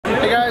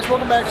guys,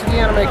 welcome back to the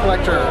Anime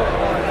Collector.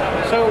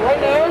 So right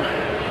now,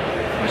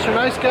 Mr.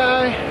 Nice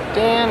Guy,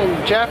 Dan,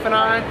 and Jeff and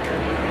I,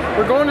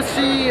 we're going to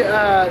see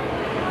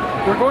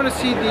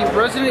the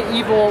Resident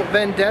Evil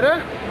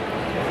Vendetta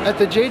at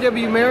the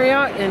JW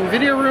Marriott in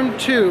Video Room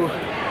 2.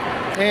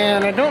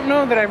 And I don't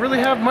know that I really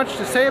have much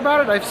to say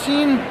about it. I've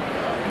seen,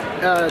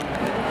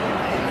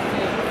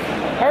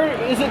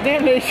 is it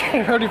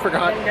Damnation? I already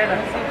forgot.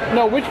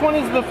 No, which one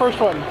is the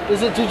first one?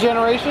 Is it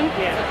Degeneration?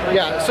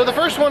 Yeah, so the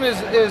first one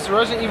is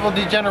Resident Evil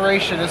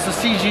Degeneration. It's a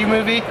CG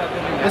movie.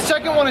 The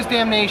second one is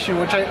Damnation,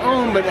 which I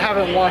own but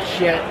haven't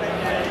watched yet.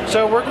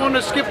 So we're going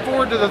to skip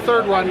forward to the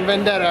third one,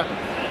 Vendetta.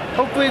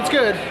 Hopefully it's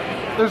good.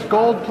 There's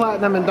gold,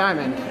 platinum, and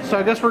diamond. So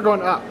I guess we're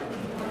going up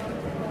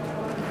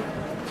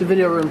to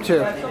Video Room 2.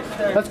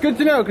 That's good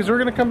to know, because we're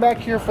going to come back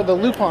here for the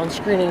Lupin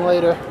screening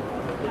later.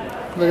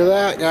 Look at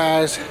that,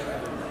 guys.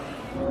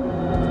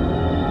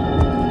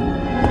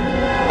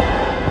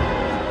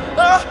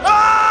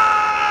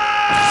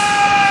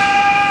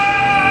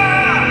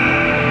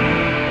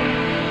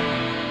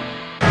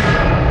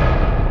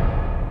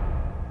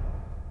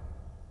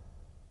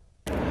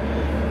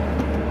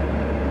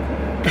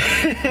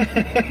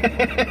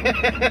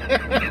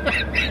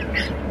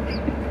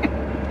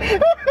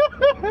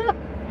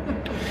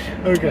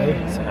 Okay.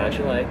 So how'd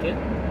you like it?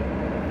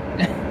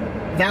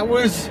 That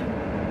was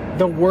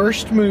the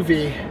worst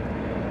movie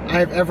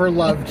I've ever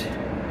loved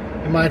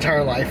in my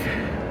entire life.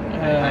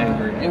 I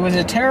agree. It was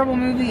a terrible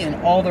movie in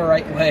all the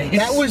right ways.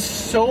 That was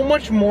so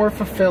much more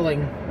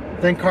fulfilling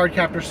than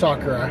Cardcaptor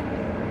Sakura.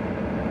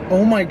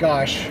 Oh my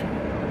gosh.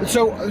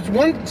 So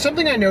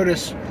something I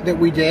noticed that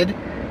we did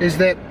is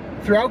that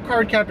throughout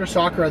Cardcaptor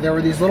Sakura, there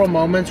were these little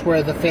moments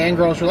where the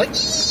fangirls were like,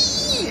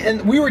 eee!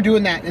 And we were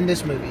doing that in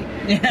this movie.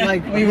 Yeah,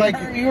 like we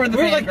were the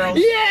fangirls. Like,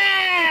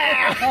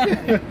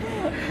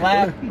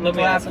 yeah! Let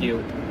me ask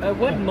you, at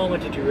what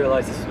moment did you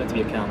realize this was meant to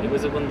be a comedy?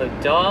 Was it when the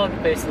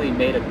dog basically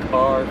made a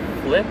car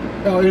flip?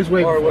 Oh, it was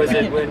way before that. Or was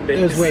it when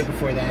it was way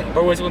before that.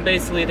 Or was it when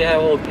basically they had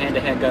a little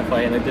hand-to-hand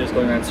gunfight and they're just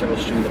going around in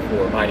circles shooting the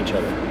floor behind each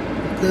other?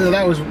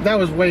 That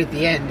was way at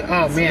the end.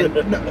 Oh man.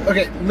 No,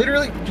 okay,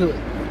 literally, Julie,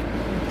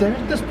 there's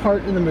this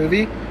part in the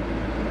movie.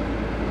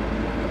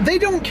 They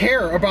don't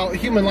care about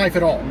human life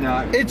at all.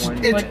 No, it's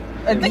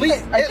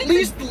at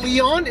least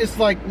Leon is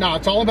like, nah,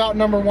 it's all about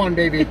number one,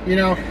 baby. You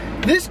know,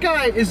 this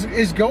guy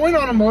is going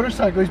on a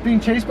motorcycle. He's being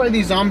chased by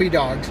these zombie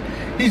dogs.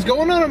 He's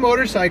going on a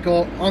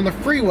motorcycle on the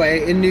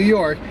freeway in New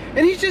York,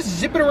 and he's just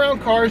zipping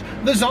around cars.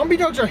 The zombie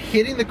dogs are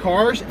hitting the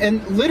cars,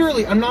 and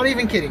literally, I'm not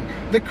even kidding,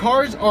 the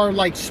cars are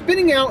like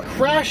spinning out,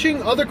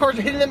 crashing, other cars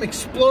are hitting them,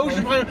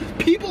 explosions,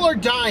 people are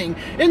dying,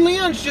 and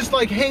Leon's just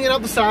like hanging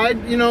out the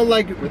side, you know,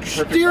 like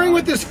steering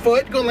with his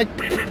foot, going like,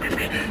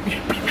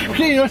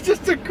 you know, it's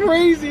just the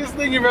craziest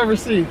thing you've ever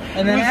seen.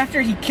 And then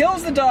after he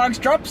kills the dogs,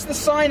 drops the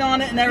sign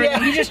on it and everything,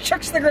 yeah. He just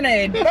chucks the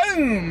grenade.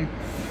 Boom!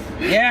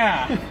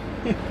 Yeah.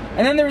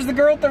 And then there's the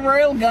girl with the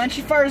rail gun.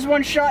 She fires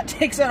one shot,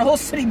 takes out a whole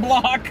city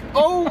block.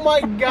 Oh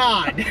my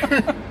god! Maybe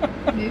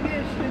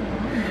I should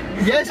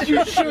have. Yes,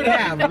 you should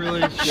have.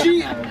 Really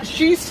should have.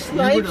 She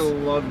snipes. You would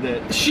have loved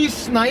it. She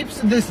snipes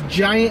this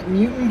giant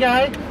mutant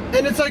guy,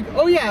 and it's like,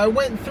 oh yeah, it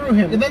went through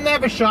him. And then they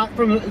have a shot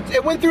from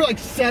it went through like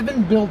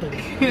 7 buildings.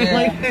 Yeah.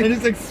 Like, it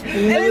just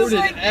exploded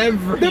like,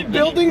 everything. The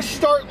buildings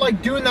start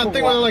like doing that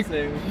thing where they're like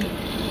the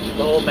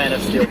whole Man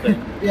of Steel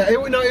thing. Yeah,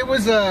 it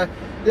was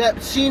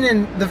that scene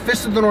in the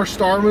Fist of the North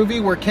Star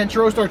movie where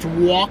Kenshiro starts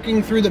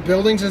walking through the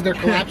buildings as they're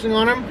collapsing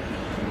on him.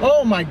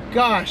 Oh my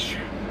gosh.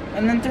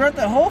 And then throughout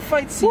that whole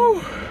fight scene,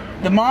 whew,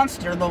 the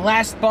monster, the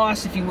last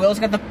boss, if you will, has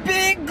got the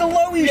big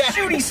glowy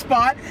shooty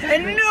spot,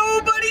 and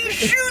nobody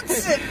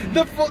shoots it.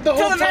 The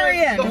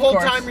whole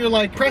time you're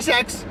like, press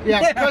X.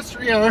 Yeah. Press,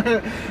 you know,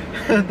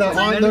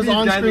 those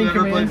on-screen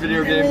commands.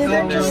 Video games in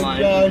their life.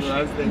 That's what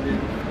I was thinking.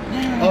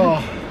 Oh.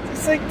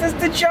 It's like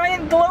the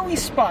giant glowy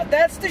spot.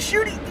 That's the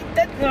shooting.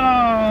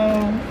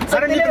 I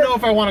don't even know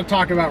if I want to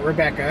talk about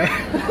Rebecca.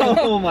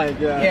 Oh my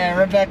god. Yeah,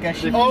 Rebecca.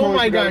 Oh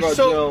my gosh.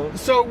 So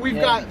we've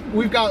got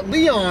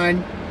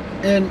Leon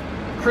and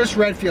Chris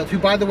Redfield, who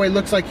by the way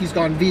looks like he's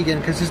gone vegan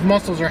because his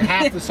muscles are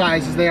half the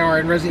size as they are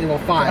in Resident Evil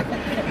 5.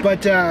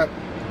 But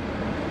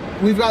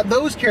we've got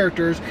those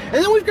characters,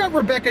 and then we've got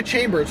Rebecca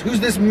Chambers, who's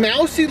this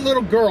mousy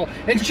little girl,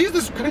 and she's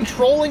this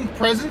controlling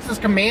presence, this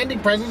commanding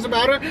presence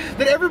about her,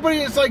 that everybody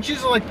is like,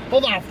 she's like,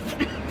 hold on,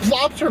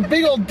 flops her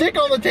big old dick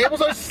on the table,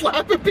 starts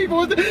slapping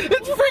people with it.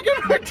 It's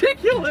freaking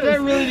ridiculous.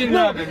 That really didn't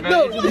happen.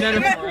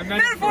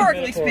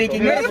 Metaphorically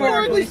speaking.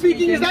 Metaphorically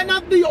speaking, is that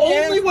not the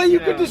only way you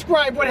could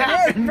describe what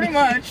happened? Pretty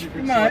much.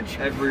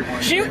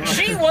 Everyone.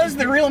 She was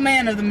the real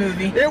man of the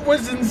movie. It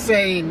was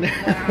insane.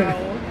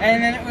 Wow.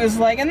 And then it was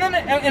like,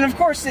 and of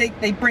course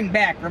they bring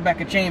back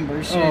Rebecca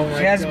Chambers. She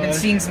hasn't been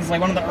seen since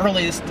like one of the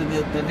earliest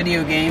of the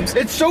video games.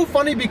 It's so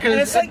funny because... And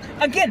it's like,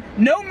 again,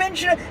 no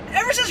mention of...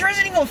 Ever since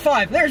Resident Evil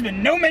 5, there's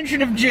been no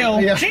mention of Jill.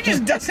 Yeah. She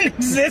just doesn't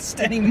exist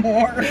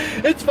anymore.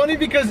 It's funny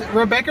because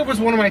Rebecca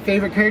was one of my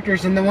favorite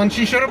characters, and then when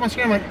she showed up on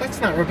screen, I'm like,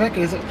 that's not Rebecca,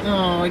 is it?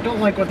 Oh, I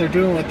don't like what they're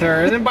doing with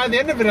her. And then by the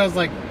end of it, I was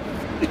like,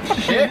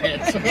 Shit.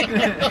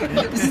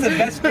 This is the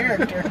best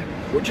character.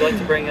 Would you like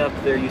to bring up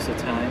their use of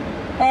time?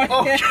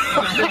 Oh,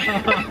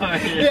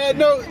 yeah,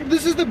 no,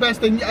 this is the best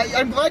thing.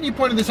 I'm glad you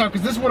pointed this out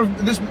because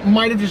this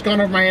might have just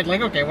gone over my head.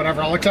 Like, okay,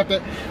 whatever, I'll accept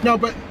it. No,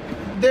 but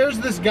there's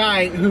this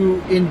guy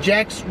who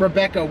injects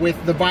Rebecca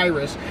with the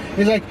virus.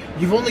 He's like,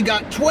 you've only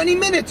got 20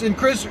 minutes, and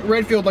Chris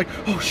Redfield like,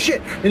 oh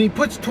shit, and he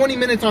puts 20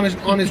 minutes on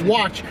his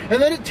watch,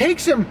 and then it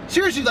takes him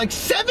seriously like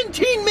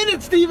 17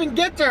 minutes to even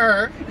get to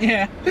her.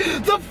 Yeah.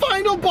 The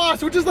final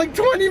boss, which is like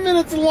 20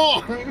 minutes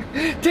long,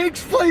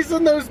 takes place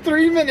in those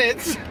 3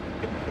 minutes.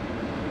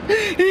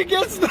 He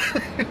gets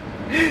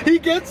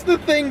the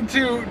thing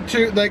to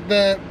like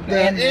the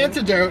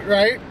antidote,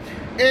 right?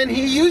 And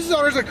he uses it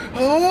on her. He's like,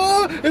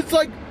 oh, it's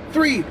like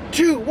 3,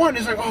 2, 1.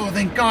 It's like, oh,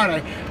 thank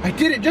God, I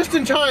did it just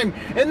in time.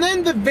 And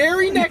then the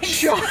very next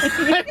shot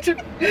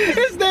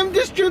is them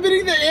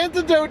distributing the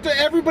antidote to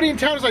everybody in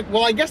town. It's like,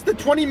 well, I guess the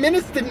 20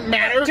 minutes didn't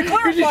matter. To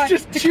clarify,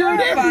 just cheered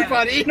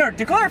everybody. No,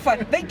 to clarify,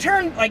 they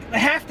turned like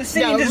half the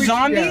city into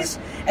zombies,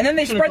 and then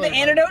they spread the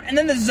antidote, and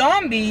then the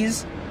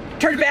zombies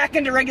turned back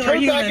into regular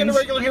humans. Turned back into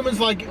regular humans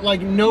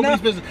like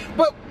nobody's business.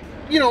 But,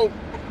 you know,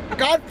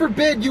 God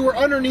forbid you were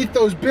underneath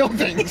those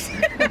buildings.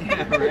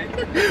 Yeah,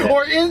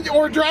 right.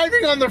 or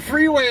driving on the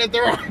freeway at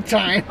the wrong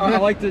time. I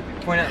like to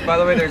point out, by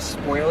the way, there's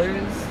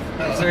spoilers.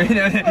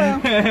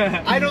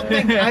 I don't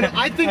think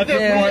I think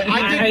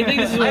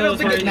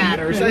it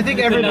matters. I think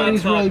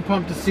everybody's really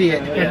pumped to see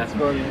it. Yeah.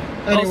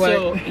 Anyway.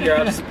 Also,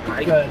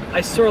 I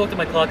sort of looked at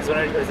my clock because when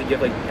I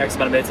give like X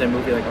amount of minutes in a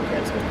movie, like, okay,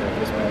 I'm just going to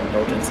finish my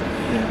indulgence.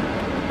 Yeah.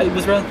 It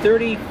was around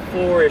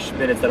 34-ish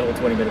minutes, that whole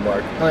 20-minute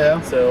mark. Oh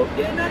yeah. So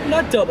yeah,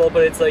 not double,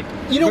 but it's like,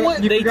 you know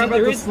what? There's a lot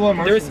of slow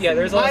motion.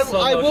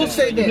 I will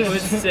say this. You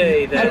would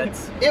say that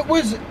it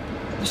was,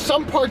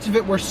 some parts of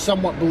it were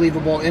somewhat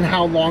believable in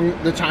how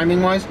long the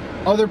timing was.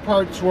 Other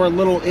parts were a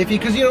little iffy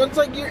because, you know, it's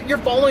like you're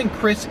following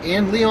Chris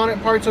and Leon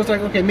at parts, so it's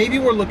like, okay, maybe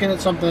we're looking at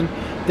something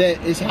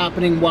that is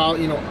happening while,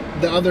 you know,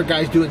 the other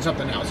guy's doing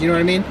something else. You know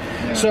what I mean?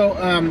 Yeah.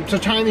 So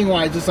timing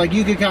wise, it's like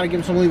you could kind of give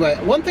them some leeway.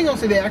 One thing I'll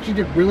say they actually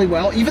did really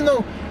well, even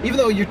though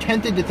you're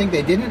tempted to think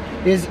they didn't,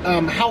 is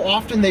how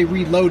often they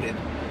reloaded.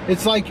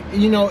 It's like,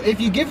 you know, if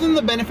you give them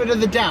the benefit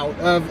of the doubt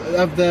of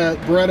the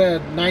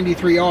Beretta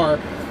 93R,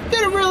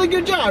 did a really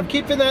good job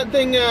keeping that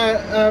thing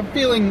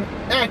feeling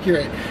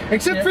accurate,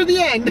 except for the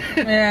end.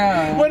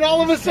 Yeah. When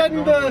all of a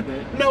sudden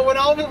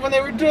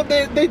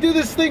they do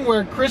this thing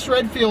where Chris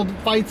Redfield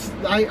fights,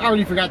 I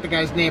already forgot the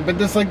guy's name, but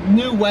this like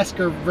new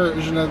Wesker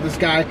version of this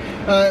guy.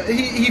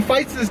 He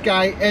fights this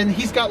guy, and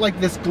he's got like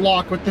this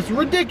Glock with this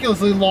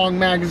ridiculously long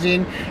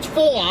magazine. It's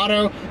full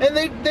auto, and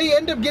they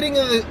end up getting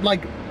a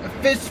like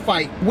fist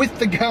fight with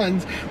the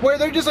guns where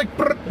they're just like,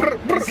 brr, brr,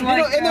 brr, you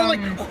know, and they're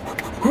like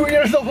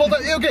the whole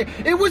time. Okay,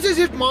 it was as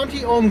if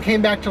Monty Ohm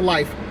came back to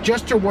life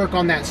just to work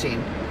on that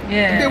scene.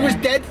 Yeah. It was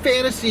dead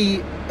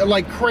fantasy,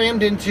 like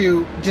crammed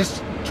into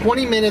just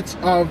 20 minutes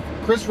of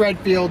Chris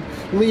Redfield,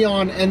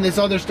 Leon, and this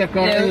other stuff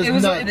going on. It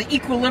was the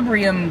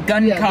Equilibrium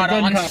gun kata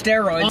on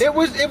steroids. It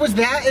was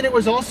that, and it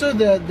was also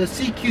the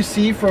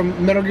CQC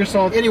from Metal Gear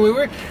Solid. Anyway,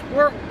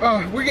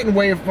 we're getting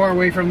way far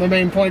away from the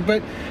main point,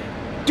 but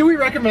do we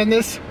recommend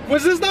this?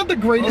 Was this not the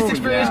greatest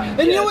experience? Yeah.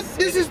 And you know what?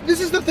 This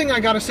is the thing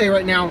I gotta say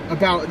right now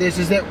about this,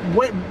 is that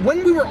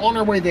when we were on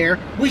our way there,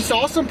 we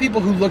saw some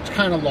people who looked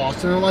kind of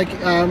lost, and they're like,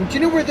 do you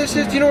know where this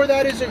is? Do you know where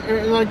that is?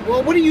 And like,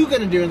 well, what are you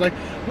gonna do? And like,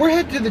 we're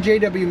headed to the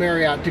JW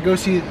Marriott to go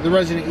see the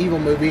Resident Evil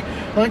movie.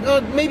 I'm like,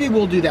 oh, maybe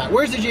we'll do that.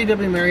 Where's the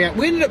JW Marriott?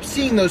 We ended up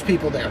seeing those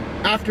people there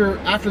after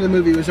the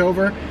movie was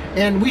over,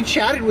 and we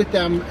chatted with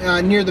them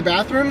near the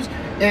bathrooms.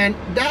 And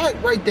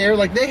that right there,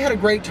 like, they had a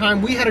great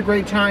time, we had a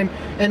great time,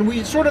 and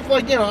we sort of,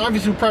 like, you know,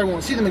 obviously we probably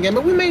won't see them again,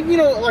 but we made, you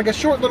know, like a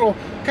short little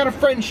kind of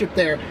friendship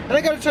there. And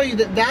I gotta tell you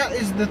that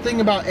is the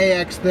thing about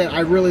AX that I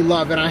really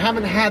love, and I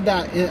haven't had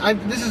that,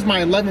 this is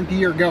my 11th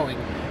year going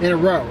in a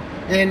row,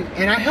 and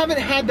I haven't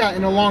had that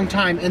in a long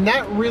time, and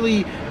that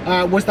really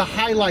was the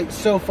highlight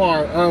so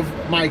far of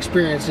my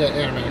experience at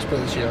Anime Expo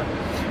this year.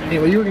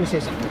 Anyway, you were gonna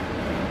say something.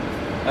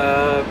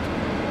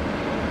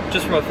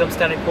 Just from a film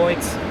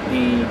standpoint,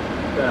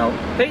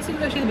 pacing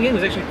actually in the beginning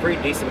was actually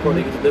pretty decent before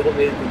they did the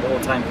whole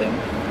time thing.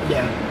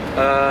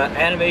 Yeah.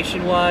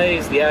 Animation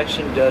wise, the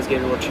action does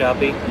get a little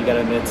choppy, you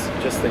gotta admit,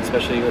 just like,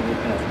 especially with,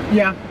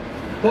 yeah.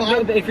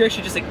 Well, if you're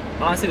actually just like,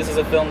 honestly, this is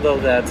a film though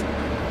that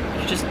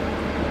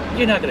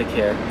you're not gonna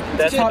care.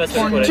 That's the best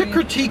way to put it. To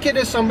critique it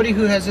as somebody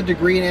who has a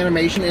degree in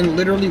animation and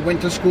literally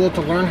went to school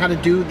to learn how to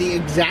do the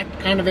exact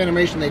kind of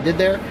animation they did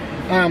there,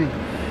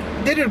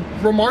 they did a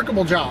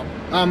remarkable job.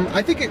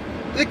 I think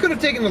they could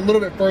have taken it a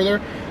little bit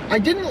further. I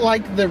didn't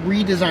like the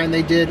redesign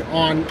they did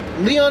on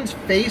Leon's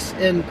face,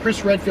 and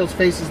Chris Redfield's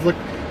faces looked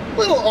a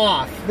little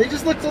off. They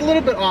just looked a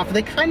little bit off.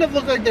 They kind of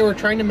looked like they were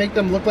trying to make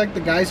them look like the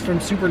guys from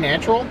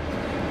Supernatural.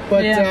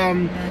 But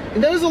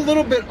that was a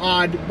little bit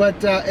odd.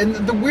 But and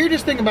the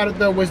weirdest thing about it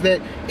though was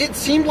that it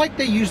seemed like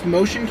they used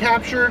motion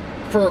capture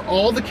for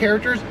all the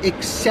characters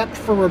except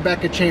for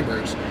Rebecca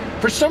Chambers.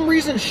 For some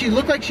reason, she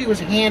looked like she was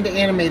hand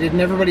animated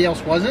and everybody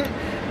else wasn't.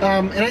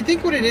 And I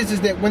think what it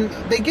is that when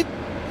they get,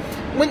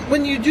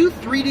 when you do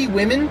 3D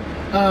women,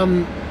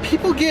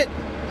 people get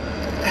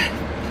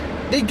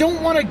they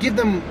don't want to give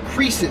them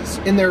creases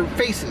in their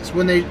faces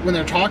when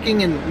they're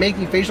talking and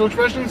making facial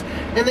expressions,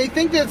 and they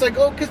think that it's like,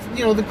 oh, because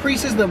you know the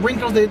creases, the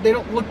wrinkles, they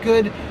don't look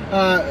good.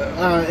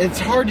 It's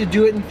hard to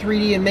do it in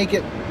 3D and make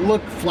it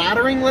look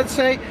flattering, let's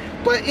say.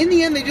 But in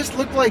the end, they just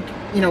look like,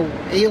 you know,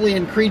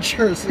 alien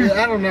creatures.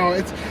 I don't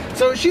know.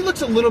 So she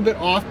looks a little bit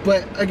off,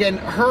 but again,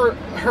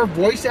 her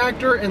voice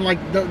actor and like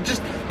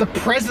just the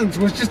presence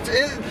was just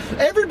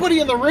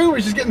everybody in the room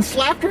was just getting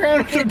slapped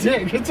around with their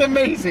dick. It's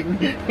amazing.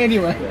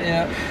 Anyway,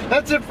 yeah,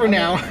 that's it for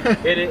now.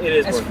 It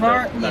is as worth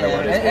far it, no matter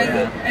what it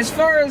is. As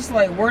far as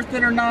like worth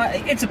it or not,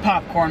 it's a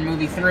popcorn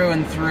movie through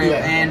and through.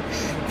 Yeah. And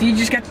if you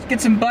just get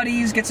some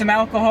buddies, get some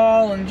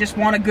alcohol, and just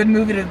want a good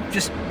movie to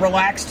just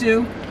relax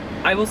to.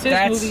 I will say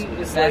this movie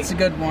is like a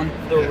good one.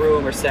 The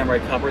Room or Samurai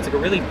Cop, where it's like a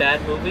really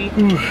bad movie.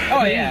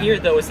 Oh yeah. Here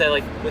though is that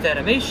like with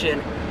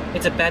animation,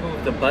 it's a bad movie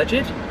with a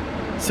budget,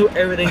 so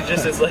everything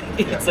just is like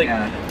it's like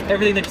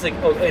everything that just like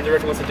the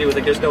director wants to do is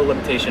like there's no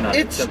limitation on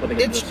it.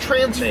 It's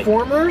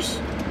Transformers,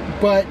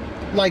 but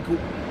like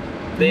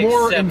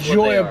more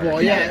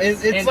enjoyable. Yeah,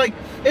 it's like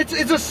it's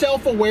a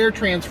self-aware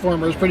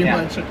Transformers pretty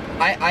much.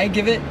 I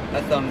give it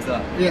a thumbs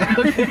up. Yeah.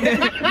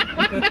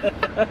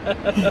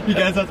 You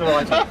guys have to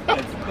watch it.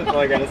 That's all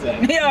I gotta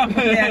say. Yeah,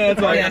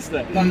 that's all I gotta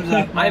say. Thumbs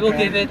up. I will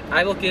give it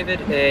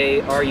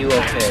a Are You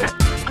Okay?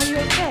 Are you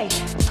okay?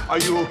 Are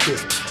you okay?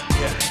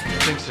 Yeah, I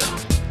think so.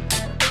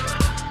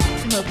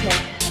 I'm okay.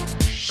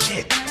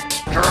 Shit.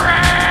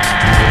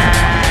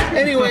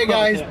 Anyway,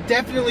 guys,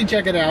 definitely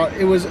check it out.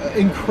 It was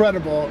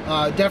incredible.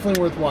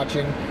 Definitely worth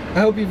watching. I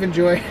hope you've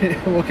enjoyed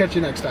it. We'll catch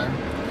you next time.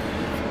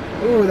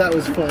 Ooh, that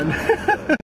was fun.